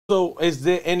So is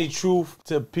there any truth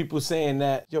to people saying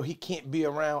that, yo, he can't be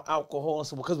around alcohol and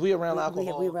so because we around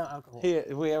alcohol. We around alcohol. Here,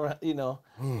 we around, you know.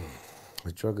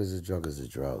 A drug is a drug is a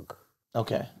drug.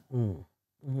 Okay.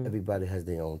 Everybody has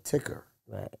their own ticker.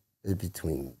 Right. It's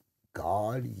between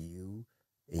God, you,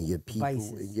 and your people,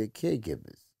 Vices. and your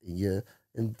caregivers, and your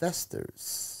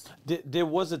investors. There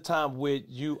was a time where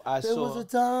I There saw was a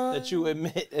time that you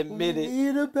admitted.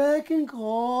 need a back and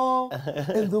call,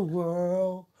 and the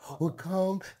world will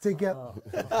come together.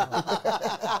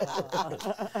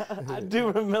 I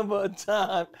do remember a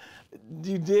time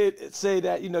you did say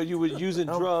that, you know, you were using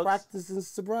I'm drugs. practicing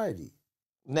sobriety.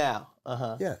 Now.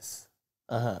 Yes.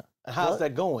 How's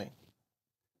that going?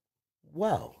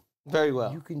 Well. Very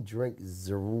well. You can drink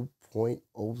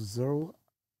 0.00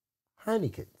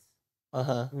 Heinekens.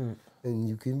 And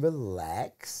you can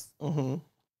relax.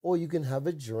 Or you can have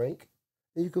a drink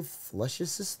and you can flush your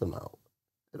system out.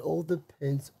 It all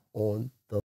depends on